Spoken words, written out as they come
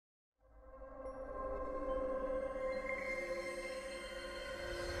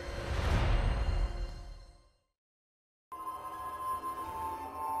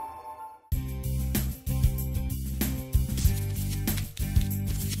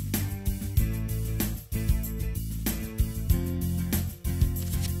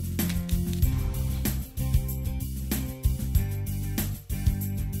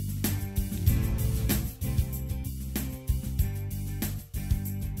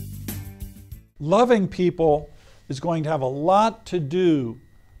loving people is going to have a lot to do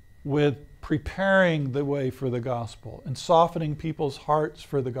with preparing the way for the gospel and softening people's hearts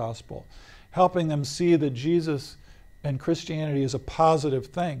for the gospel, helping them see that Jesus and Christianity is a positive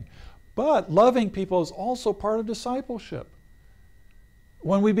thing. But loving people is also part of discipleship.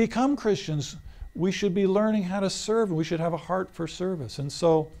 When we become Christians, we should be learning how to serve, and we should have a heart for service. And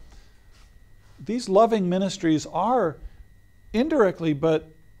so these loving ministries are indirectly, but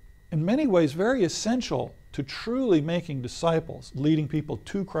in many ways, very essential to truly making disciples, leading people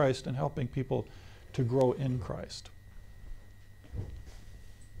to Christ and helping people to grow in Christ.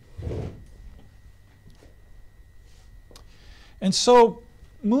 And so,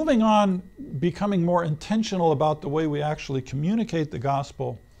 moving on, becoming more intentional about the way we actually communicate the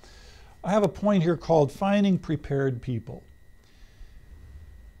gospel, I have a point here called finding prepared people.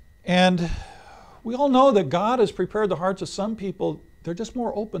 And we all know that God has prepared the hearts of some people. They're just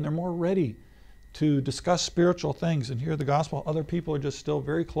more open, they're more ready to discuss spiritual things and hear the gospel. Other people are just still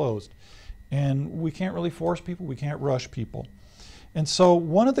very closed. And we can't really force people, we can't rush people. And so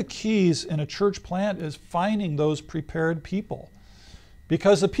one of the keys in a church plant is finding those prepared people.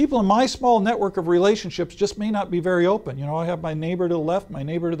 Because the people in my small network of relationships just may not be very open. You know, I have my neighbor to the left, my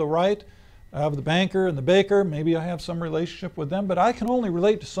neighbor to the right. I have the banker and the baker. Maybe I have some relationship with them, but I can only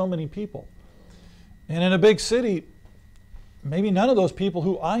relate to so many people. And in a big city, maybe none of those people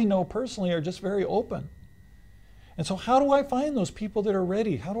who I know personally are just very open. And so how do I find those people that are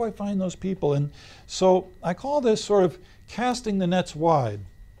ready? How do I find those people? And so I call this sort of casting the nets wide.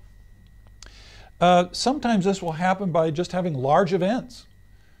 Sometimes this will happen by just having large events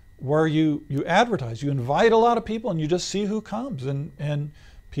where you advertise, you invite a lot of people and you just see who comes. And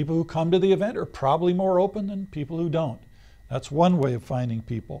people who come to the event are probably more open than people who don't. That's one way of finding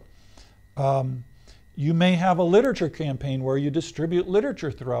people. You may have a literature campaign where you distribute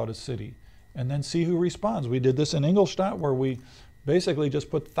literature throughout a city and then see who responds. We did this in Ingolstadt where we basically just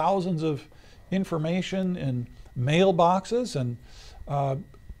put thousands of information in mailboxes, and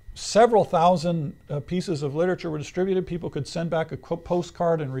several thousand pieces of literature were distributed. People could send back a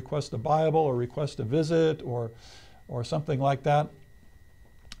postcard and request a Bible or request a visit or something like that.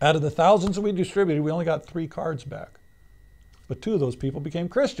 Out of the thousands that we distributed, we only got 3 cards back. But 2 of those people became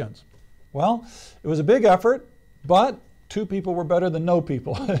Christians. Well, it was a big effort, but 2 people were better than no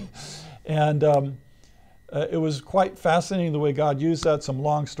people. And it was quite fascinating the way God used that. Some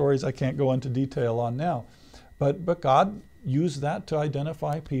long stories I can't go into detail on now. But God used that to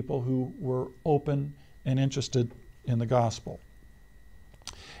identify people who were open and interested in the gospel.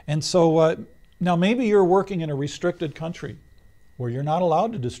 And so now maybe you're working in a restricted country where you're not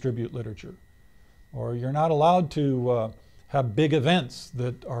allowed to distribute literature, or you're not allowed to have big events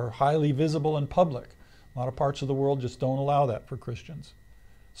that are highly visible in public. A lot of parts of the world just don't allow that for Christians.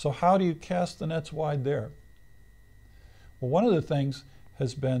 So how do you cast the nets wide there? Well, one of the things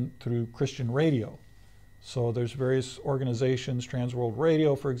has been through Christian radio. So there's various organizations, Trans World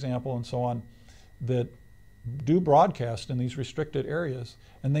Radio, for example, and so on, that do broadcast in these restricted areas.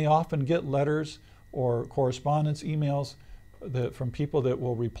 And they often get letters or correspondence, emails from people that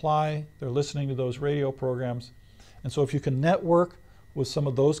will reply. They're listening to those radio programs. And so if you can network with some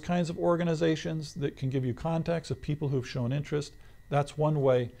of those kinds of organizations that can give you contacts of people who've shown interest, that's one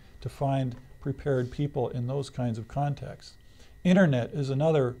way to find prepared people in those kinds of contexts. Internet is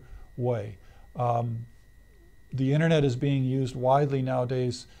another way. The internet is being used widely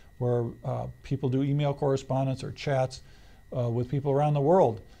nowadays where people do email correspondence or chats with people around the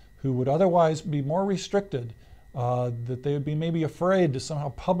world who would otherwise be more restricted, that they would be maybe afraid to somehow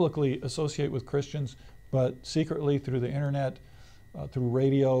publicly associate with Christians, but secretly through the internet, through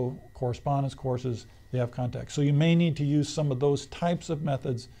radio, correspondence courses, they have contact. So you may need to use some of those types of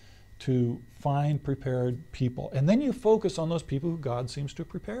methods to find prepared people. And then you focus on those people who God seems to have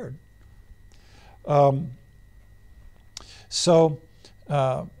prepared.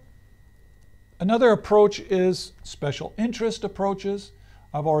 Another approach is special interest approaches.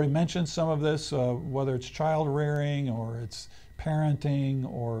 I've already mentioned some of this, whether it's child rearing or it's parenting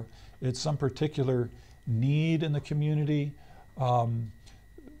or it's some particular need in the community.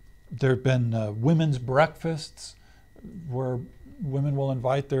 There have been women's breakfasts where women will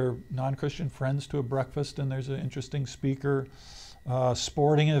invite their non-Christian friends to a breakfast and there's an interesting speaker.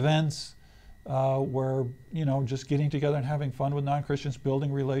 Sporting events where, you know, just getting together and having fun with non-Christians,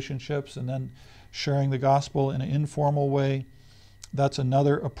 building relationships, and then sharing the gospel in an informal way. That's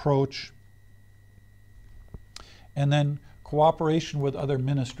another approach. And then cooperation with other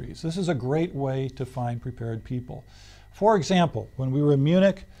ministries. This is a great way to find prepared people. For example, when we were in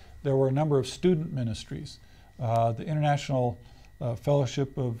Munich, there were a number of student ministries. The International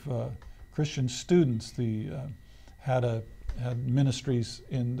Fellowship of Christian students. Had ministries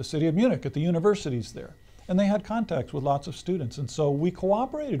in the city of Munich at the universities there. And they had contacts with lots of students. And so we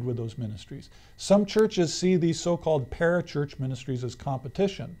cooperated with those ministries. Some churches see these so-called parachurch ministries as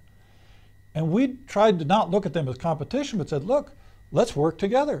competition. And we tried to not look at them as competition, but said, look, let's work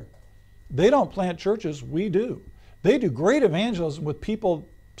together. They don't plant churches, we do. They do great evangelism with people,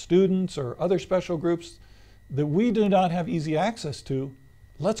 students or other special groups that we do not have easy access to.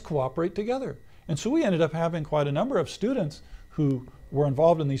 Let's cooperate together. And so we ended up having quite a number of students who were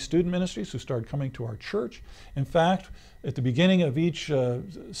involved in these student ministries who started coming to our church. In fact, at the beginning of each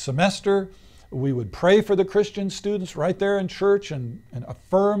semester, we would pray for the Christian students right there in church and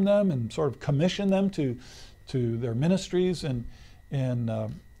affirm them and sort of commission them to their ministries and in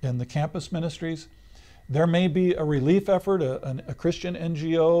the campus ministries. There may be a relief effort, a Christian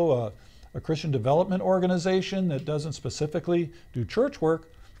NGO, a Christian development organization that doesn't specifically do church work,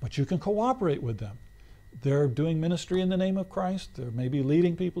 but you can cooperate with them. They're doing ministry in the name of Christ. They're maybe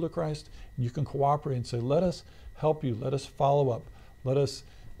leading people to Christ. And you can cooperate and say, let us help you. Let us follow up. Let us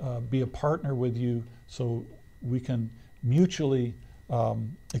be a partner with you so we can mutually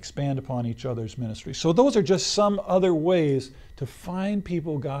expand upon each other's ministry. So those are just some other ways to find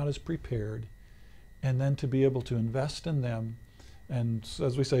people God has prepared and then to be able to invest in them and,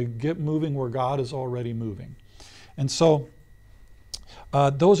 as we say, get moving where God is already moving. And so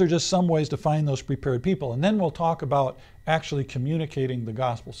those are just some ways to find those prepared people. And then we'll talk about actually communicating the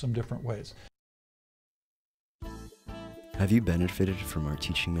gospel some different ways. Have you benefited from our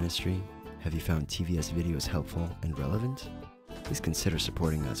teaching ministry? Have you found TVS videos helpful and relevant? Please consider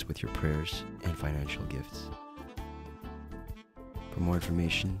supporting us with your prayers and financial gifts. For more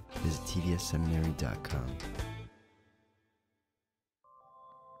information, visit tvsseminary.com.